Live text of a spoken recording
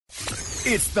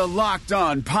It's the Locked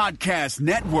On Podcast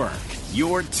Network,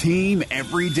 your team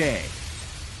every day.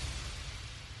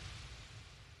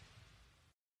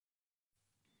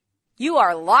 You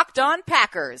are Locked On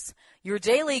Packers, your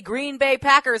daily Green Bay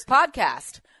Packers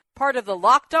podcast, part of the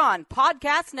Locked On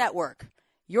Podcast Network,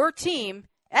 your team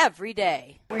every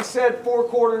day. We said 4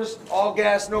 quarters, all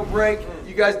gas, no break.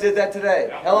 You guys did that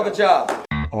today. Hell of a job.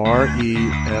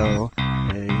 RELAX.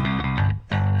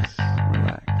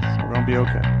 Relax. We're going to be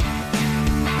okay.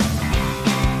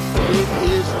 It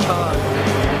is time.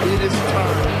 It is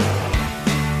time.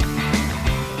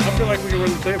 I feel like we can run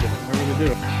the table. I really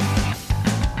do.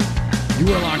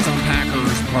 You are Locked On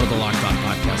Packers, part of the Locked On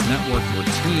Podcast Network, your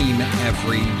team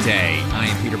every day. I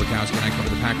am Peter Bukowski, and I cover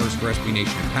the Packers for SB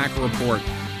Nation and Packer Report.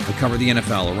 I cover the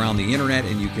NFL around the internet,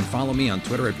 and you can follow me on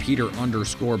Twitter at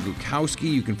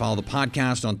Peter_Bukowski. You can follow the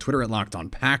podcast on Twitter at Locked On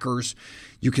Packers.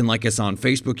 You can like us on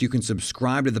Facebook. You can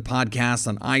subscribe to the podcast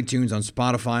on iTunes, on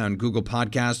Spotify, on Google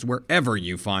Podcasts, wherever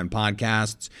you find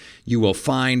podcasts. You will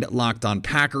find Locked On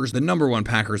Packers, the #1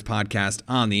 Packers podcast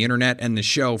on the internet, and the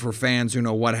show for fans who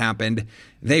know what happened.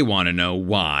 They want to know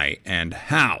why and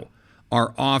how.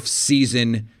 Our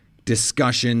off-season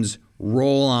discussions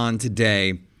roll on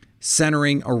today,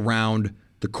 centering around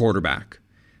the quarterback.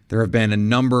 There have been a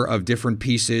number of different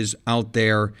pieces out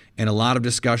there and a lot of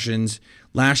discussions.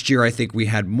 Last year, I think we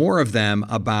had more of them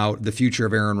about the future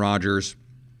of Aaron Rodgers.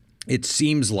 It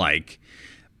seems like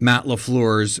Matt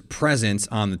LaFleur's presence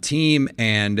on the team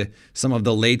and some of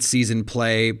the late season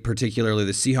play, particularly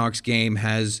the Seahawks game,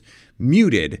 has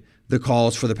muted the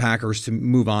calls for the Packers to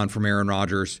move on from Aaron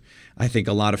Rodgers. I think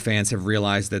a lot of fans have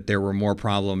realized that there were more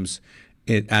problems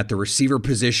at the receiver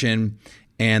position,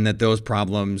 and that those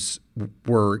problems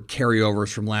were carryovers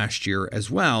from last year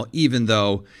as well, even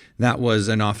though that was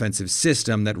an offensive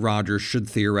system that Rodgers should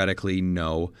theoretically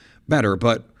know better.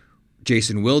 But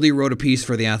Jason Wilde wrote a piece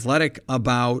for The Athletic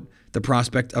about the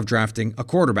prospect of drafting a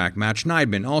quarterback. Matt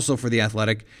Schneidman, also for The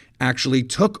Athletic, actually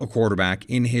took a quarterback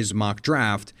in his mock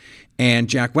draft. And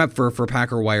Jack Wepfer for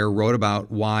Packer Wire wrote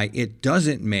about why it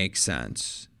doesn't make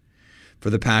sense for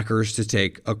the Packers to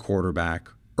take a quarterback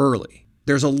early.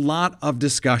 There's a lot of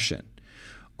discussion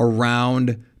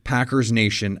around Packers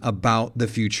Nation about the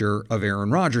future of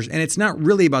Aaron Rodgers. And it's not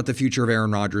really about the future of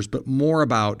Aaron Rodgers, but more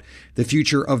about the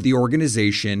future of the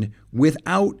organization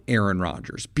without Aaron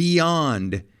Rodgers,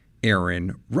 beyond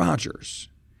Aaron Rodgers.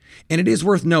 And it is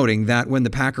worth noting that when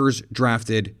the Packers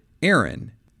drafted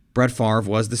Aaron, Brett Favre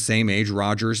was the same age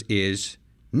Rodgers is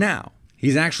now.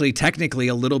 He's actually technically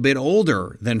a little bit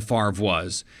older than Favre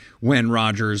was when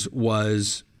Rodgers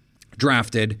was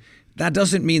drafted. That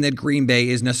doesn't mean that Green Bay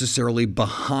is necessarily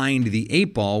behind the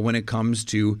 8 ball when it comes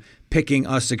to picking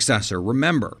a successor.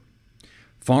 Remember,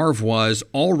 Favre was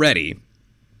already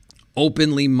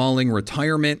openly mulling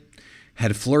retirement,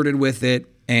 had flirted with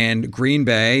it, and Green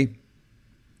Bay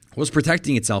was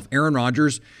protecting itself. Aaron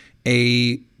Rodgers,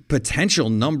 a potential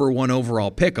 #1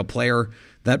 overall pick, a player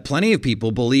that plenty of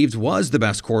people believed was the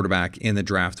best quarterback in the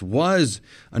draft, was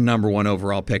a #1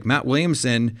 overall pick. Matt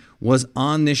Williamson was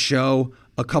on this show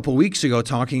a couple weeks ago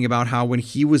talking about how when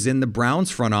he was in the Browns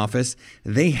front office,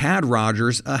 they had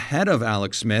Rodgers ahead of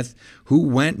Alex Smith, who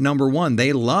went #1.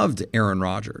 They loved Aaron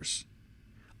Rodgers.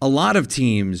 A lot of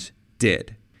teams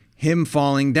did. Him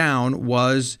falling down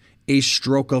was a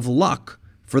stroke of luck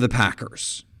for the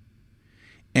Packers.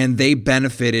 And they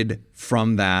benefited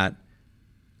from that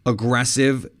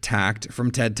aggressive tact from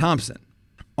Ted Thompson.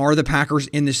 Are the Packers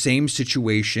in the same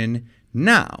situation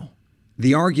now?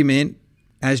 The argument,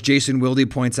 as Jason Wilde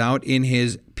points out in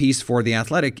his piece for The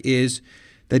Athletic, is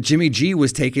that Jimmy G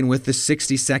was taken with the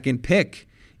 62nd pick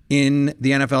in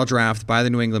the NFL draft by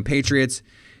the New England Patriots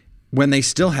when they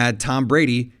still had Tom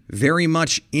Brady very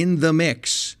much in the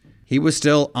mix. He was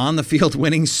still on the field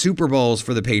winning Super Bowls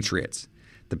for the Patriots.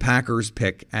 The Packers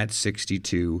pick at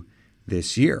 62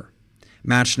 this year.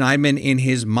 Matt Schneidman, in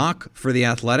his mock for The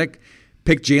Athletic,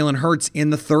 picked Jalen Hurts in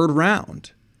the 3rd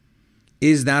round.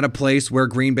 Is that a place where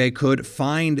Green Bay could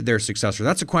find their successor?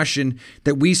 That's a question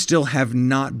that we still have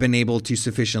not been able to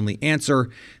sufficiently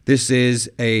answer. This is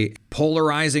a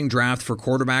polarizing draft for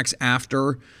quarterbacks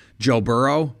after Joe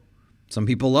Burrow. Some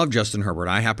people love Justin Herbert.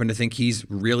 I happen to think he's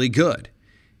really good.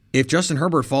 If Justin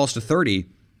Herbert falls to 30,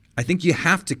 I think you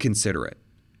have to consider it.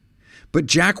 But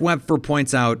Jack Wepfer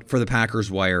points out for the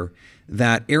Packers Wire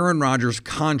that Aaron Rodgers'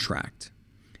 contract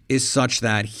is such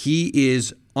that he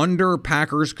is under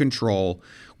Packers control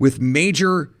with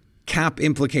major cap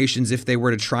implications if they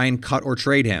were to try and cut or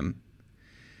trade him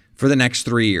for the next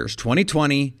 3 years,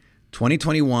 2020,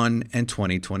 2021, and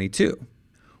 2022.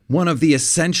 One of the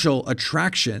essential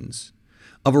attractions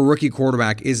of a rookie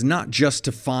quarterback is not just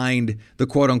to find the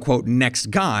quote-unquote next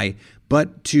guy,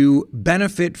 but to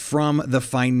benefit from the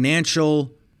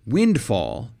financial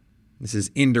windfall. This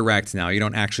is indirect now. You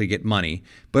don't actually get money,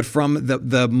 but from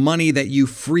the money that you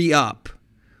free up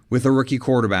with a rookie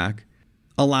quarterback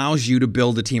allows you to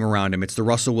build a team around him. It's the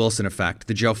Russell Wilson effect,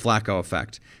 the Joe Flacco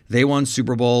effect. They won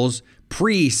Super Bowls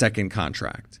pre-second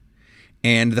contract.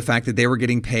 And the fact that they were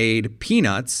getting paid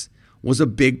peanuts was a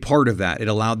big part of that. It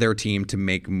allowed their team to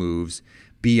make moves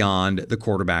beyond the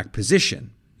quarterback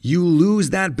position. You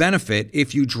lose that benefit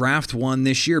if you draft one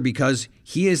this year because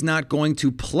he is not going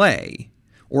to play,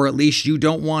 or at least you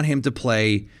don't want him to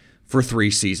play for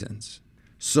 3 seasons.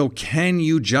 So can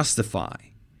you justify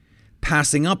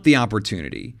passing up the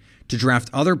opportunity to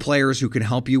draft other players who can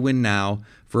help you win now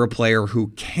for a player who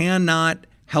cannot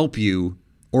help you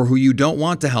or who you don't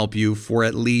want to help you for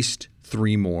at least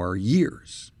 3 more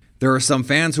years? There are some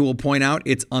fans who will point out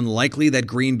it's unlikely that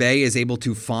Green Bay is able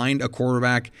to find a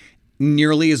quarterback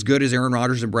nearly as good as Aaron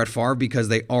Rodgers and Brett Favre because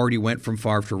they already went from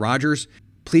Favre to Rodgers.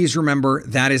 Please remember,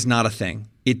 that is not a thing.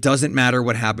 It doesn't matter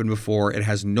what happened before. It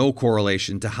has no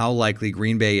correlation to how likely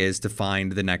Green Bay is to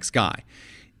find the next guy.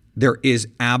 There is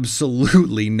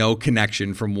absolutely no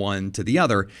connection from one to the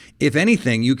other. If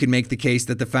anything, you can make the case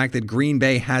that the fact that Green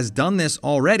Bay has done this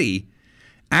already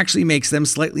actually makes them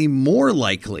slightly more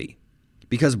likely,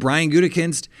 because Brian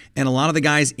Gutekunst and a lot of the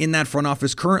guys in that front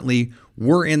office currently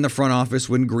were in the front office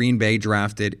when Green Bay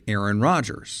drafted Aaron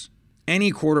Rodgers.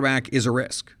 Any quarterback is a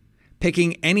risk.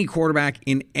 Picking any quarterback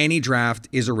in any draft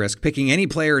is a risk. Picking any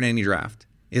player in any draft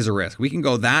is a risk. We can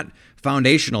go that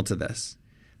foundational to this.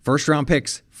 First round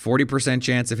picks, 40%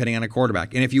 chance of hitting on a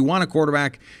quarterback. And if you want a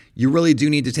quarterback, you really do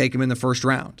need to take him in the first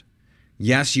round.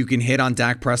 Yes, you can hit on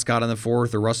Dak Prescott in the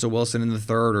 4th, or Russell Wilson in the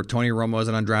 3rd, or Tony Romo as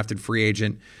an undrafted free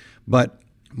agent. But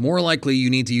more likely you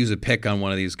need to use a pick on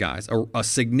one of these guys, a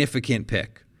significant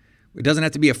pick. It doesn't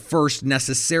have to be a first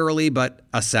necessarily, but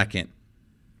a second.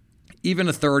 Even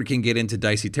a 3rd can get into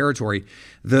dicey territory.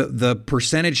 The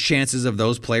percentage chances of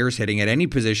those players hitting at any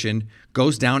position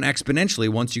goes down exponentially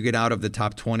once you get out of the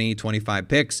top 20, 25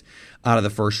 picks out of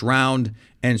the first round,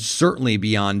 and certainly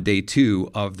beyond day 2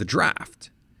 of the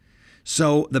draft.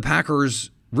 So the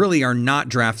Packers really are not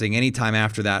drafting any time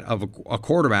after that of a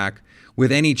quarterback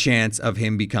with any chance of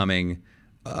him becoming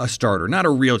a starter. Not a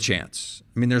real chance.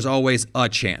 I mean, there's always a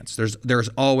chance. There's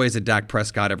always a Dak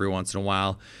Prescott every once in a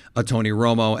while, a Tony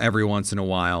Romo every once in a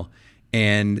while.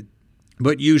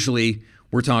 But usually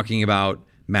we're talking about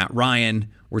Matt Ryan,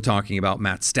 we're talking about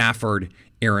Matt Stafford,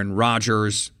 Aaron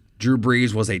Rodgers. Drew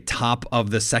Brees was a top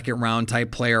of the second round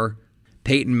type player.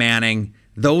 Peyton Manning.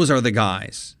 Those are the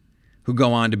guys who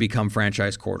go on to become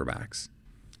franchise quarterbacks.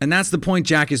 And that's the point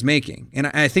Jack is making. And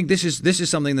I think this is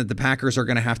something that the Packers are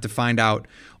going to have to find out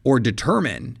or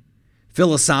determine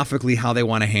philosophically how they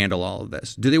want to handle all of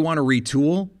this. Do they want to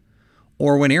retool?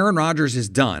 Or when Aaron Rodgers is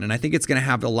done, and I think it's going to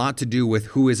have a lot to do with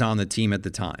who is on the team at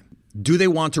the time, do they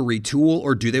want to retool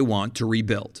or do they want to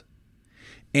rebuild?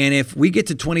 And if we get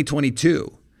to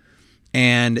 2022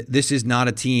 and this is not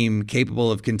a team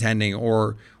capable of contending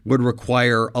or would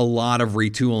require a lot of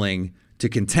retooling to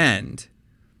contend,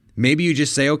 maybe you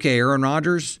just say, okay, Aaron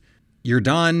Rodgers, you're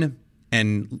done.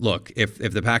 And look, if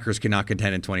the Packers cannot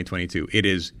contend in 2022, it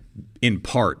is in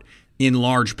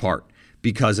large part,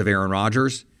 because of Aaron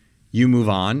Rodgers. You move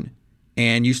on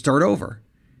and you start over.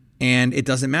 And it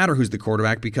doesn't matter who's the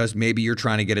quarterback, because maybe you're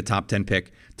trying to get a top 10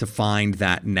 pick to find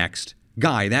that next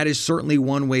guy. That is certainly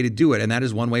one way to do it. And that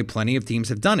is one way plenty of teams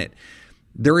have done it.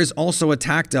 There is also a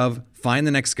tact of find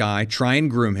the next guy, try and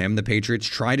groom him. The Patriots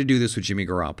try to do this with Jimmy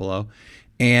Garoppolo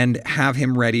and have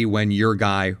him ready when your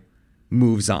guy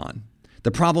moves on.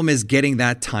 The problem is getting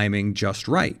that timing just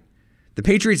right. The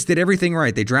Patriots did everything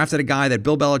right. They drafted a guy that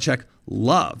Bill Belichick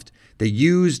loved. They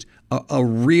used a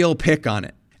real pick on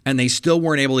it, and they still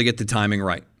weren't able to get the timing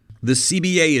right. The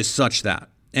CBA is such that,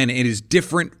 and it is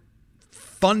different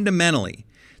fundamentally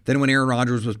than when Aaron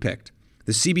Rodgers was picked.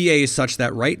 The CBA is such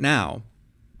that right now,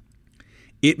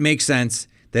 it makes sense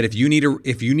that if you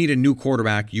need a new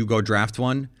quarterback, you go draft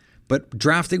one. But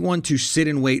drafting one to sit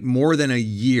and wait more than a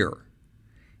year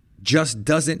just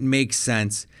doesn't make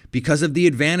sense because of the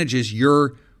advantages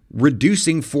you're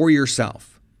reducing for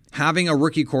yourself. Having a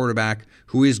rookie quarterback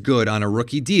who is good on a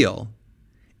rookie deal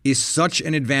is such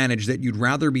an advantage that you'd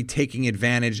rather be taking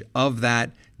advantage of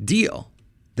that deal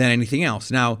than anything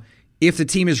else. Now, if the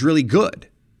team is really good,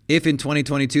 if in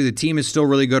 2022 the team is still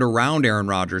really good around Aaron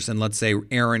Rodgers, and let's say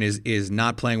Aaron is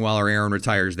not playing well or Aaron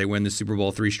retires, they win the Super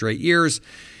Bowl 3 straight years,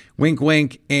 wink,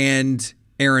 wink, and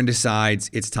Aaron decides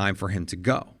it's time for him to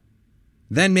go.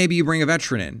 Then maybe you bring a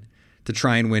veteran in to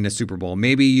try and win a Super Bowl.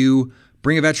 Maybe you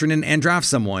bring a veteran in and draft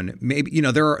someone. Maybe,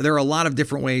 there are a lot of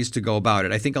different ways to go about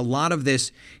it. I think a lot of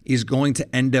this is going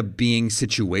to end up being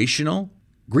situational.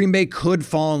 Green Bay could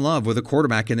fall in love with a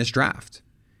quarterback in this draft.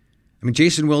 I mean,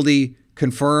 Jason Wilde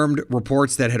confirmed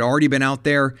reports that had already been out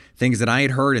there, things that I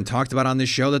had heard and talked about on this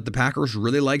show, that the Packers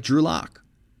really like Drew Lock.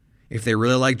 If they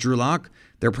really like Drew Lock,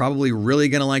 they're probably really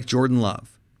going to like Jordan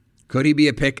Love. Could he be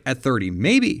a pick at 30?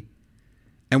 Maybe.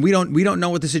 And we don't know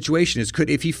what the situation is.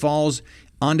 If he falls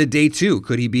onto day 2,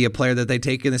 could he be a player that they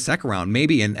take in the second round?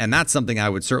 Maybe, and that's something I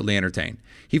would certainly entertain.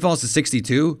 He falls to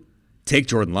 62, take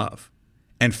Jordan Love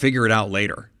and figure it out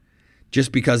later,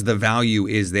 just because the value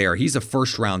is there. He's a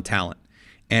first-round talent.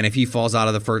 And if he falls out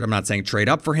of the first, I'm not saying trade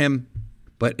up for him,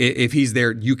 but if he's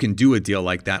there, you can do a deal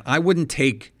like that. I wouldn't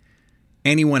take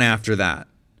anyone after that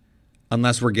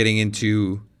unless we're getting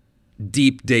into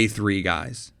deep day 3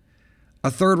 guys.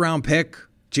 A third-round pick,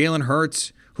 Jalen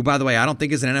Hurts, who, by the way, I don't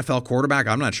think is an NFL quarterback.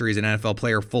 I'm not sure he's an NFL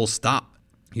player, full stop.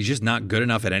 He's just not good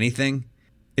enough at anything.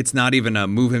 It's not even a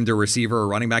move him to receiver or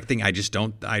running back thing.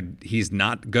 He's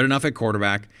not good enough at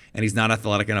quarterback, and he's not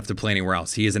athletic enough to play anywhere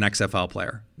else. He is an XFL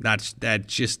player.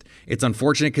 It's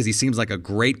unfortunate because he seems like a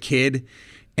great kid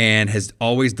and has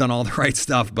always done all the right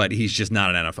stuff, but he's just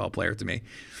not an NFL player to me.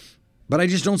 But I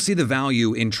just don't see the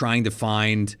value in trying to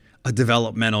find a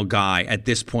developmental guy at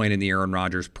this point in the Aaron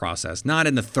Rodgers process. Not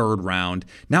in the third round,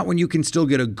 not when you can still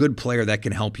get a good player that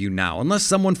can help you now, unless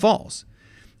someone falls.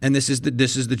 And this is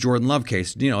the Jordan Love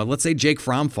case. Let's say Jake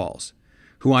Fromm falls,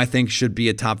 who I think should be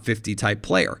a top 50 type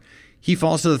player. He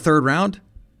falls to the third round,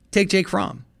 take Jake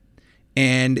Fromm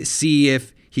and see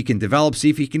if he can develop, see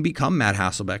if he can become Matt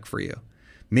Hasselbeck for you.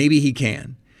 Maybe he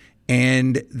can.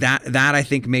 And that I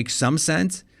think makes some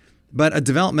sense. But a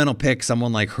developmental pick,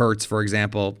 someone like Hurts, for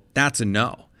example, that's a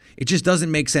no. It just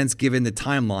doesn't make sense given the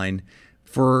timeline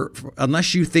for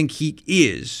unless you think he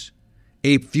is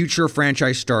a future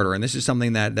franchise starter. And this is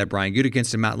something that Brian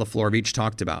Gutekunst and Matt LaFleur have each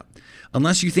talked about.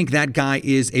 Unless you think that guy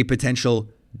is a potential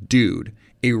dude,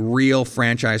 a real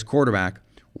franchise quarterback,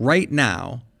 right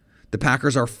now, the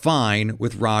Packers are fine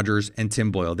with Rodgers and Tim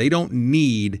Boyle. They don't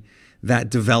need that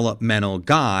developmental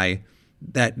guy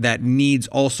that needs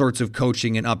all sorts of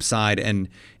coaching and upside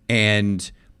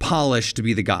and polish to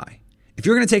be the guy. If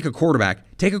you're going to take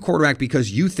a quarterback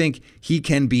because you think he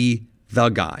can be the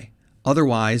guy.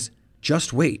 Otherwise,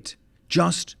 just wait.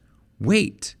 Just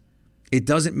wait. It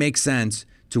doesn't make sense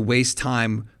to waste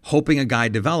time hoping a guy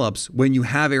develops when you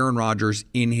have Aaron Rodgers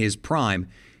in his prime.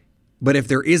 But if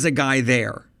there is a guy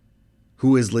there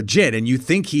who is legit and you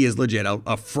think he is legit,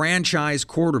 a franchise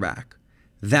quarterback,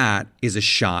 that is a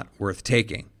shot worth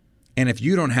taking. And if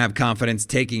you don't have confidence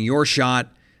taking your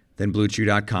shot, then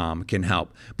BlueChew.com can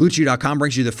help. BlueChew.com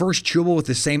brings you the first chewable with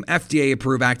the same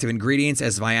FDA-approved active ingredients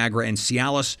as Viagra and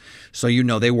Cialis, so you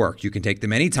know they work. You can take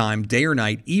them anytime, day or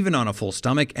night, even on a full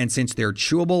stomach. And since they're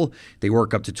chewable, they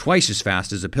work up to twice as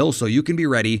fast as a pill, so you can be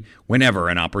ready whenever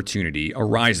an opportunity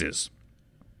arises.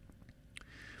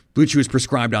 Blue Chew is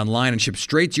prescribed online and shipped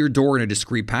straight to your door in a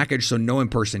discreet package, so no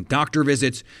in-person doctor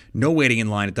visits, no waiting in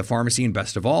line at the pharmacy, and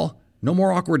best of all, no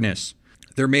more awkwardness.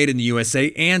 They're made in the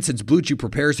USA, and since Blue Chew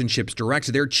prepares and ships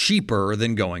direct, they're cheaper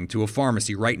than going to a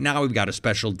pharmacy. Right now, we've got a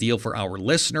special deal for our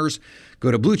listeners.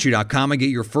 Go to BlueChew.com and get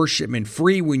your first shipment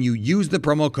free when you use the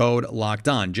promo code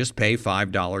LOCKEDON. Just pay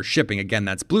 $5 shipping. Again,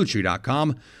 that's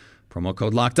BlueChew.com, promo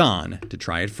code LOCKEDON to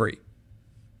try it free.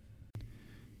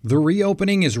 The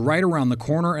reopening is right around the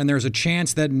corner, and there's a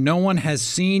chance that no one has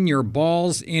seen your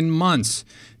balls in months.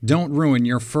 Don't ruin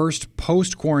your first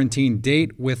post-quarantine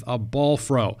date with a ball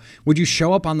fro. Would you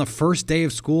show up on the first day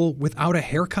of school without a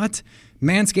haircut?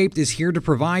 Manscaped is here to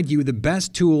provide you the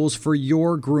best tools for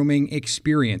your grooming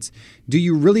experience. Do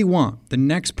you really want the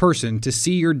next person to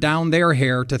see your down there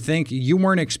hair to think you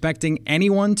weren't expecting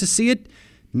anyone to see it?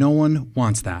 No one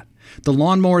wants that. The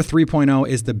Lawnmower 3.0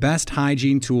 is the best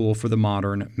hygiene tool for the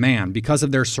modern man. Because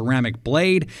of their ceramic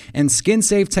blade and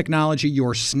skin-safe technology,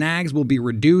 your snags will be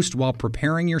reduced while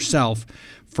preparing yourself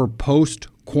for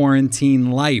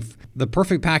post-quarantine life. The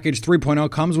Perfect Package 3.0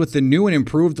 comes with the new and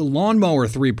improved Lawnmower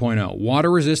 3.0,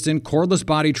 water-resistant, cordless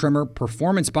body trimmer,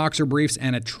 performance boxer briefs,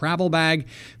 and a travel bag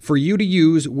for you to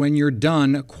use when you're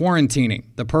done quarantining.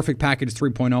 The Perfect Package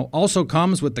 3.0 also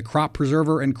comes with the Crop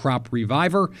Preserver and Crop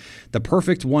Reviver, the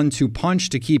perfect 1-2 punch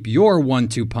to keep your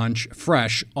 1-2 punch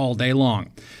fresh all day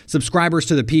long. Subscribers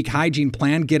to the Peak Hygiene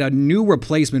Plan get a new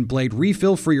replacement blade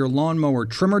refill for your lawnmower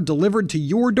trimmer delivered to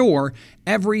your door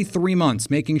every 3 months.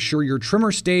 making sure your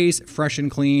trimmer stays fresh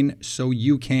and clean so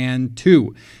you can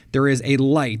too. There is a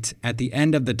light at the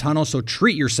end of the tunnel, so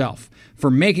treat yourself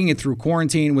for making it through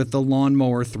quarantine with the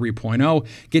Lawnmower 3.0.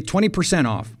 Get 20%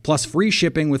 off plus free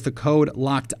shipping with the code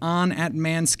LOCKEDON at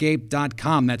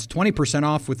manscaped.com. That's 20%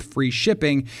 off with free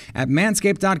shipping at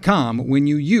manscaped.com when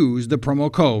you use the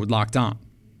promo code LOCKEDON.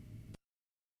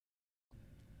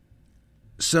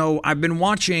 So I've been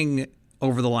watching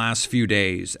over the last few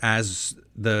days as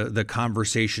the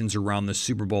conversations around the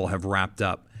Super Bowl have wrapped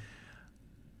up.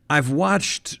 I've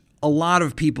watched a lot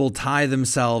of people tie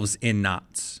themselves in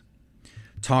knots,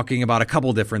 talking about a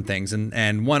couple different things.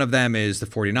 And one of them is the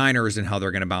 49ers and how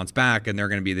they're going to bounce back and they're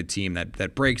going to be the team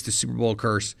that breaks the Super Bowl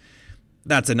curse.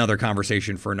 That's another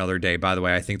conversation for another day. By the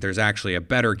way, I think there's actually a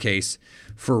better case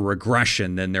for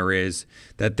regression than there is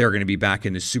that they're going to be back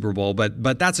in the Super Bowl.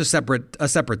 But that's a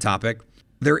separate topic.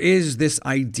 There is this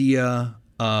idea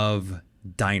of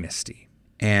dynasty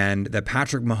and that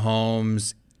Patrick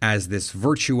Mahomes, as this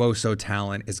virtuoso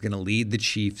talent, is going to lead the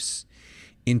Chiefs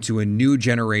into a new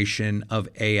generation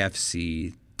of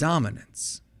AFC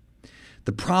dominance.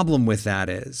 The problem with that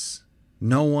is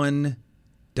no one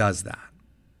does that.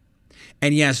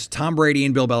 And yes, Tom Brady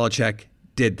and Bill Belichick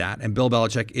did that. And Bill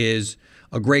Belichick is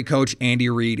a great coach. Andy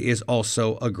Reid is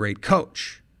also a great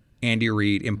coach. Andy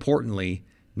Reid, importantly,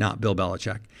 not Bill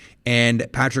Belichick. And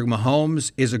Patrick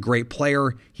Mahomes is a great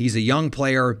player. He's a young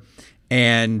player.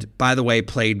 And by the way,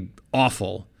 played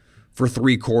awful for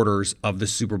 3/4 of the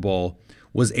Super Bowl.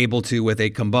 Was able to, with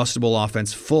a combustible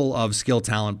offense full of skill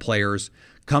talent players,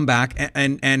 come back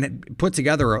and put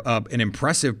together an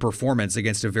impressive performance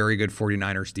against a very good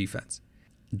 49ers defense.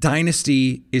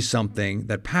 Dynasty is something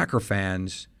that Packer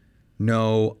fans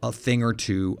know a thing or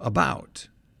two about.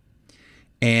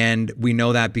 And we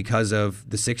know that because of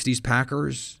the 60s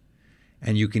Packers,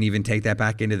 and you can even take that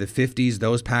back into the 50s.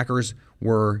 Those Packers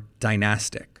were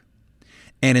dynastic.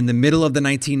 And in the middle of the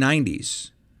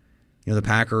 1990s, the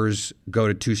Packers go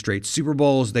to 2 straight Super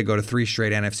Bowls. They go to 3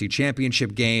 straight NFC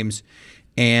Championship games.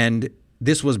 And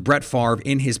this was Brett Favre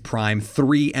in his prime,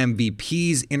 3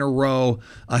 MVPs in a row,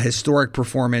 a historic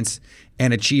performance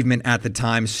and achievement at the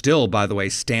time. Still, by the way,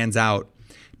 stands out.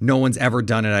 No one's ever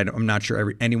done it. I'm not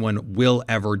sure anyone will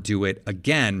ever do it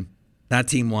again. That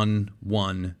team won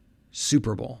 1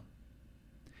 Super Bowl.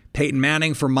 Peyton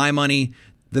Manning, for my money,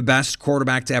 the best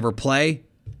quarterback to ever play.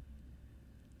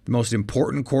 The most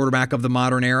important quarterback of the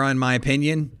modern era, in my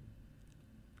opinion.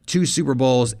 2 Super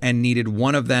Bowls and needed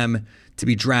one of them to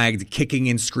be dragged kicking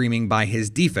and screaming by his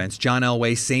defense. John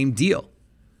Elway, same deal.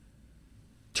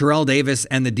 Terrell Davis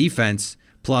and the defense,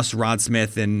 plus Rod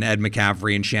Smith and Ed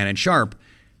McCaffrey and Shannon Sharp,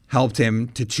 helped him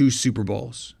to 2 Super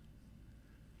Bowls.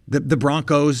 The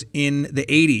Broncos in the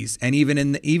 80s and even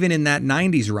in that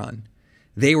 90s run,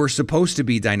 they were supposed to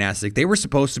be dynastic. They were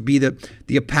supposed to be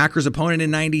the Packers' opponent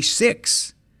in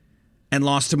 96 and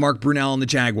lost to Mark Brunell and the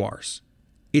Jaguars.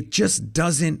 It just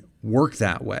doesn't work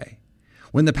that way.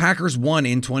 When the Packers won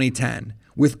in 2010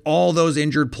 with all those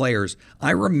injured players,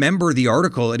 I remember the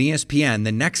article at ESPN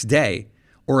the next day,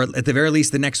 or at the very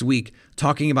least the next week,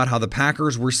 talking about how the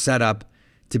Packers were set up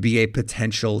to be a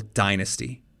potential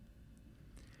dynasty.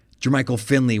 Jermichael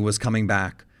Finley was coming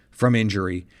back from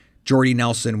injury. Jordy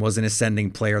Nelson was an ascending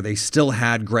player. They still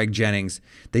had Greg Jennings.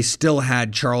 They still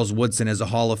had Charles Woodson as a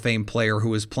Hall of Fame player who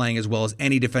was playing as well as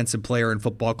any defensive player in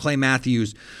football. Clay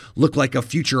Matthews looked like a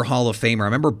future Hall of Famer. I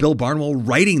remember Bill Barnwell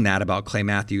writing that about Clay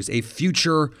Matthews, a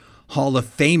future Hall of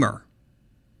Famer.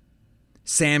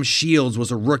 Sam Shields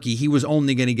was a rookie. He was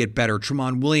only going to get better.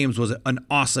 Tramon Williams was an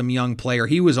awesome young player.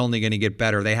 He was only going to get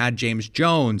better. They had James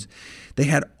Jones. They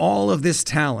had all of this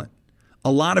talent,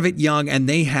 a lot of it young, and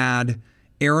they had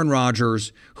Aaron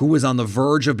Rodgers, who was on the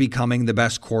verge of becoming the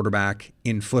best quarterback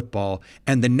in football.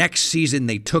 And the next season,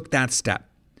 they took that step.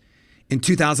 In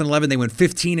 2011, they went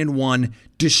 15-1,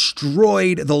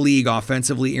 destroyed the league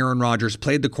offensively. Aaron Rodgers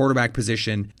played the quarterback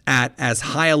position at as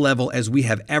high a level as we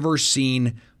have ever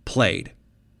seen played.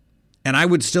 And I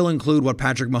would still include what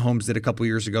Patrick Mahomes did a couple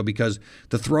years ago, because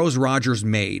the throws Rodgers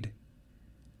made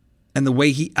and the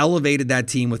way he elevated that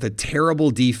team with a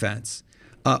terrible defense,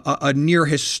 a near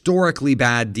historically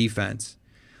bad defense,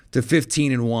 to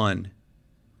 15-1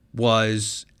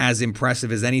 was as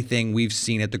impressive as anything we've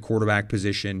seen at the quarterback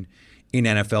position in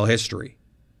NFL history.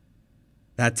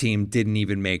 That team didn't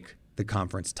even make the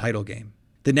conference title game.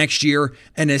 The next year,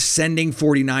 an ascending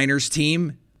 49ers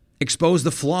team exposed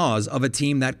the flaws of a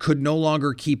team that could no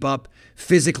longer keep up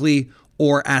physically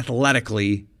or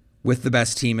athletically with the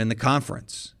best team in the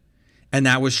conference. And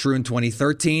that was true in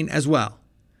 2013 as well.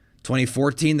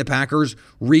 2014, the Packers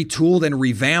retooled and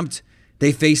revamped.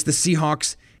 They faced the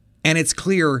Seahawks And it's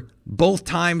clear both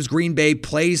times Green Bay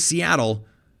plays Seattle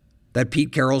that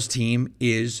Pete Carroll's team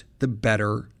is the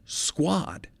better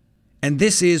squad. And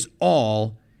this is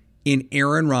all in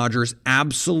Aaron Rodgers'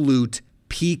 absolute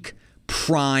peak,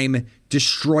 prime,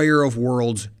 destroyer of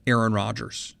worlds, Aaron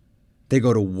Rodgers. They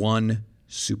go to one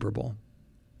Super Bowl.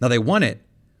 Now, they won it,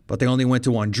 but they only went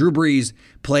to one. Drew Brees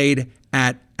played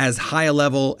at as high a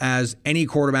level as any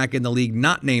quarterback in the league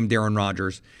not named Aaron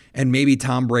Rodgers, and maybe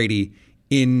Tom Brady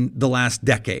in the last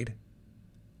decade.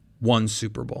 One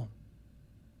Super Bowl.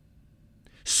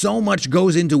 So much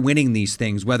goes into winning these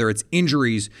things, whether it's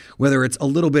injuries, whether it's a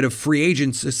little bit of free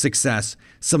agent success,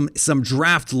 some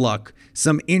draft luck,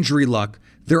 some injury luck.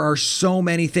 There are so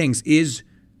many things. Is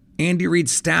Andy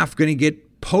Reid's staff going to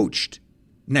get poached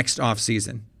next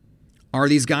offseason? Are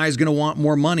these guys going to want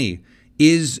more money?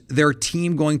 Is their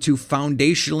team going to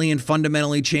foundationally and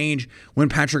fundamentally change when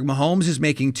Patrick Mahomes is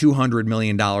making $200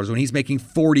 million, when he's making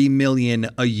 $40 million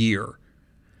a year?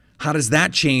 How does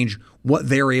that change what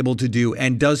they're able to do?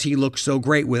 And does he look so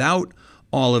great without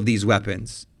all of these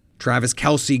weapons? Travis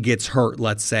Kelce gets hurt,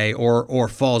 let's say, or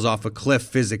falls off a cliff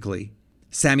physically.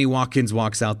 Sammy Watkins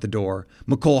walks out the door.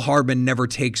 Mecole Hardman never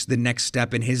takes the next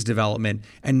step in his development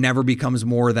and never becomes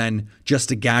more than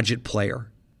just a gadget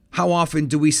player. How often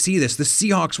do we see this? The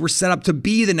Seahawks were set up to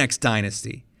be the next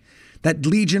dynasty. That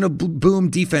Legion of Boom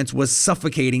defense was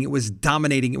suffocating. It was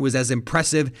dominating. It was as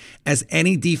impressive as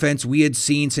any defense we had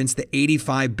seen since the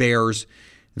 85 Bears.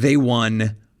 They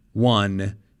won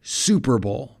one Super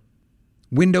Bowl.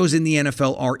 Windows in the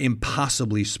NFL are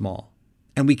impossibly small,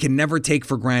 and we can never take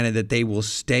for granted that they will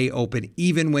stay open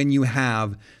even when you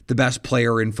have the best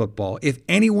player in football. If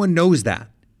anyone knows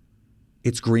that,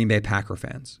 it's Green Bay Packer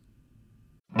fans.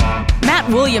 Matt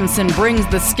Williamson brings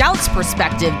the scout's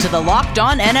perspective to the Locked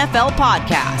On NFL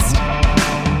podcast.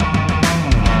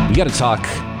 We got to talk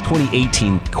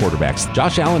 2018 quarterbacks.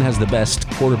 Josh Allen has the best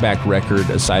quarterback record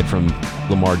aside from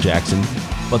Lamar Jackson,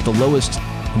 but the lowest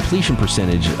completion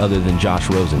percentage other than Josh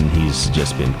Rosen. He's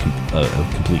just been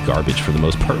complete garbage for the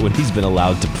most part when he's been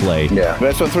allowed to play. Yeah, but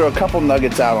I just want to throw a couple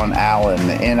nuggets out on Allen,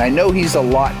 and I know he's a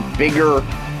lot bigger,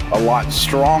 a lot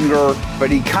stronger,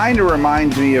 but he kind of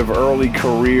reminds me of early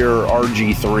career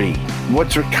RG3.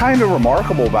 What's kind of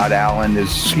remarkable about Allen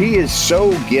is he is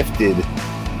so gifted,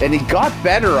 and he got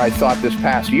better, I thought, this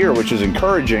past year, which is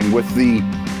encouraging with the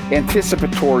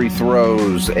anticipatory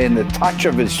throws and the touch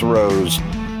of his throws.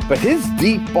 But his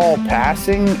deep ball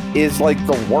passing is like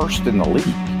the worst in the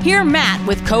league. Hear Matt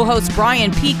with co-host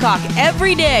Brian Peacock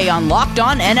every day on Locked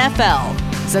On NFL.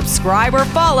 Subscribe or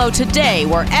follow today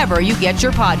wherever you get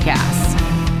your podcasts.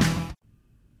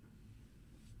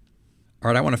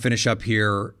 All right, I want to finish up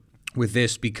here with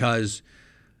this because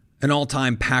an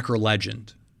all-time Packer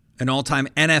legend, an all-time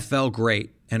NFL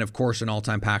great, and of course an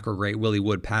all-time Packer great, Willie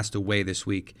Wood, passed away this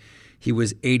week. He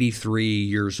was 83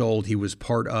 years old. He was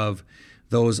part of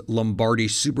those Lombardi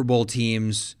Super Bowl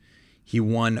teams. He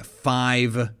won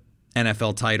 5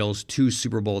 NFL titles, 2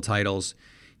 Super Bowl titles.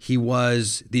 He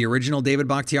was the original David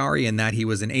Bakhtiari in that he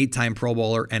was an 8-time Pro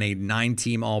Bowler and a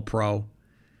 9-team All-Pro,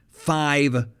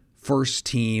 5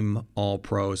 first-team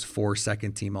All-Pros, 4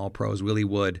 second-team All-Pros. Willie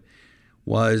Wood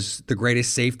was the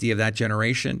greatest safety of that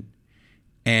generation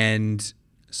and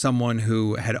someone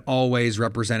who had always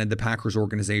represented the Packers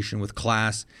organization with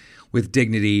class, with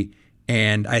dignity,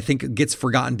 and I think it gets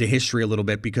forgotten to history a little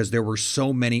bit because there were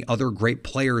so many other great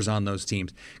players on those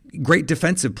teams, great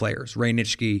defensive players, Ray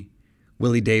Nitschke,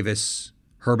 Willie Davis,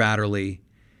 Herb Adderley,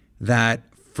 that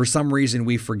for some reason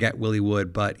we forget Willie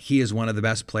Wood, but he is one of the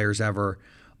best players ever,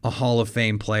 a Hall of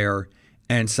Fame player,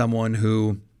 and someone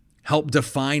who helped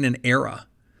define an era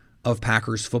of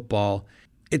Packers football.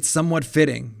 It's somewhat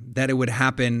fitting that it would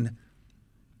happen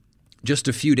just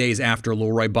a few days after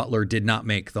Leroy Butler did not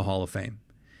make the Hall of Fame,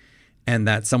 and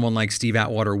that someone like Steve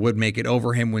Atwater would make it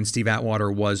over him when Steve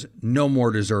Atwater was no more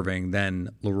deserving than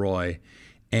Leroy.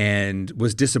 And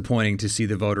was disappointing to see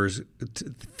the voters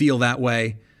feel that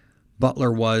way.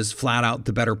 Butler was flat out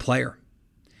the better player.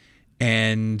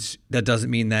 And that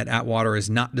doesn't mean that Atwater is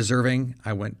not deserving.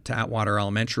 I went to Atwater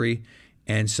Elementary,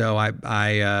 and so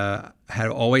I had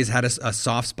always had a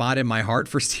soft spot in my heart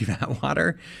for Steve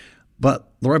Atwater.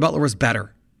 But Leroy Butler was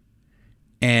better.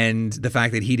 And the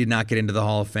fact that he did not get into the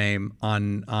Hall of Fame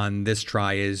on this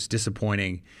try is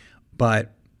disappointing.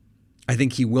 But I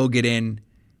think he will get in.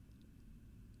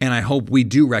 And I hope we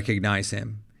do recognize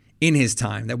him in his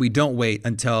time, that we don't wait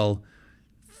until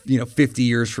 50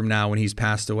 years from now when he's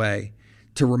passed away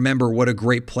to remember what a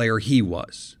great player he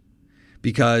was.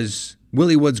 Because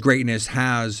Willie Wood's greatness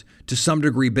has, to some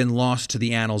degree, been lost to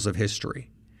the annals of history.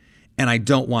 And I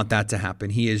don't want that to happen.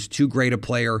 He is too great a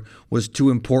player, was too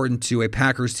important to a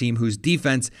Packers team whose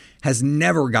defense has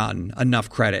never gotten enough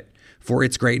credit for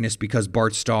its greatness, because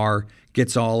Bart Starr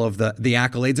gets all of the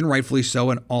accolades, and rightfully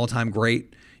so, an all-time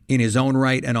great in his own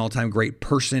right, an all-time great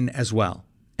person as well.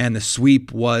 And the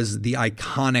sweep was the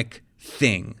iconic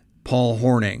thing. Paul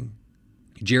Hornung,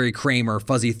 Jerry Kramer,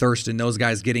 Fuzzy Thurston, those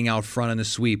guys getting out front in the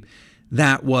sweep.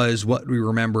 That was what we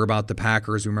remember about the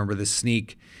Packers. We remember the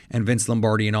sneak and Vince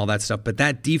Lombardi and all that stuff. But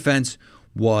that defense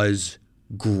was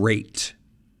great.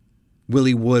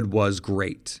 Willie Wood was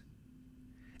great.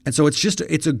 And so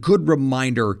it's a good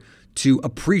reminder to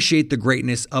appreciate the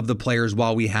greatness of the players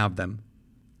while we have them.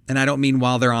 And I don't mean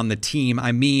while they're on the team.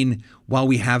 I mean while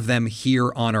we have them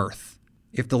here on earth.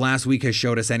 If the last week has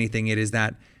showed us anything, it is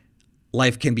that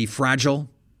life can be fragile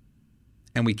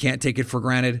and we can't take it for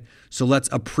granted. So let's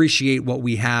appreciate what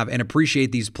we have and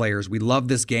appreciate these players. We love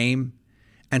this game.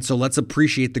 And so let's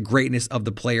appreciate the greatness of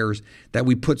the players that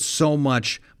we put so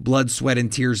much blood, sweat,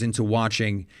 and tears into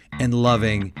watching and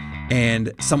loving.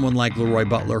 And someone like Leroy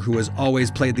Butler, who has always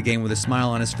played the game with a smile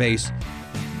on his face,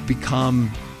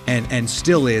 become and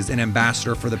still is an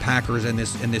ambassador for the Packers and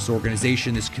this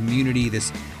organization, this community,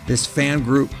 this fan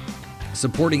group,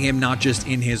 supporting him not just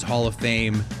in his Hall of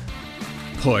Fame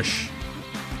push,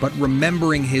 but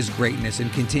remembering his greatness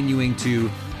and continuing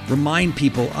to remind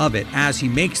people of it as he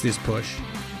makes this push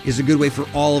is a good way for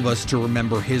all of us to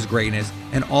remember his greatness,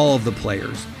 and all of the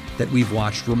players that we've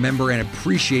watched remember and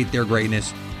appreciate their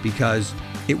greatness, because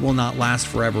it will not last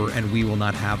forever and we will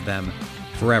not have them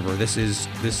forever. This is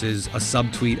a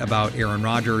subtweet about Aaron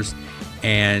Rodgers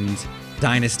and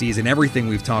dynasties and everything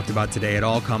we've talked about today. It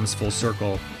all comes full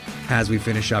circle as we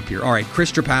finish up here. All right,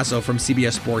 Chris Trapasso from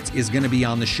CBS Sports is going to be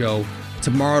on the show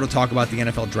tomorrow to talk about the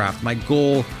NFL draft. My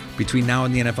goal between now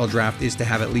and the NFL draft is to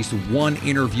have at least one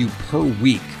interview per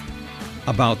week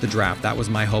about the draft. That was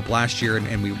my hope last year,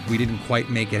 and we didn't quite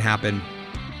make it happen.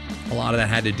 A lot of that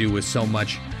had to do with so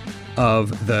much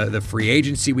of the free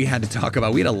agency we had to talk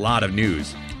about. We had a lot of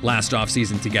news last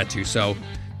offseason to get to, so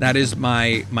that is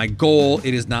my goal.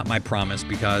 It is not my promise,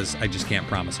 because I just can't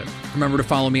promise it. Remember to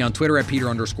follow me on Twitter at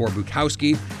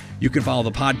Peter_Bukowski. You can follow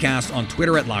the podcast on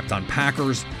Twitter at Locked On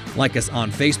Packers. Like us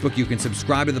on Facebook. You can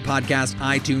subscribe to the podcast,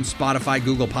 iTunes, Spotify,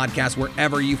 Google Podcasts,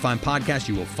 wherever you find podcasts,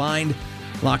 you will find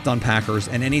Locked On Packers.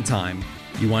 And anytime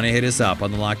you want to hit us up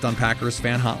on the Locked On Packers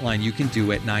fan hotline, you can do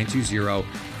it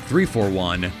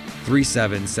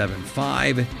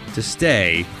 920-341-3775 to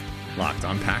stay Locked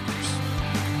On Packers.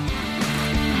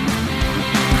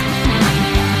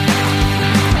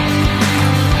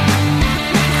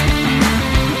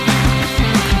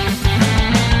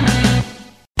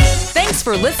 Thanks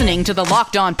for listening to the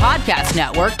Locked On Podcast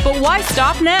Network, but why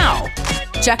stop now?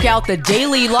 Check out the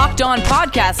daily Locked On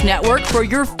Podcast Network for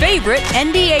your favorite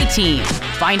NBA team.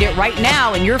 Find it right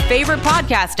now in your favorite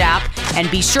podcast app, and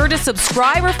be sure to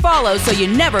subscribe or follow so you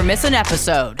never miss an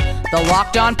episode. The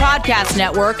Locked On Podcast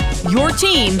Network, your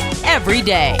team every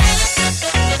day.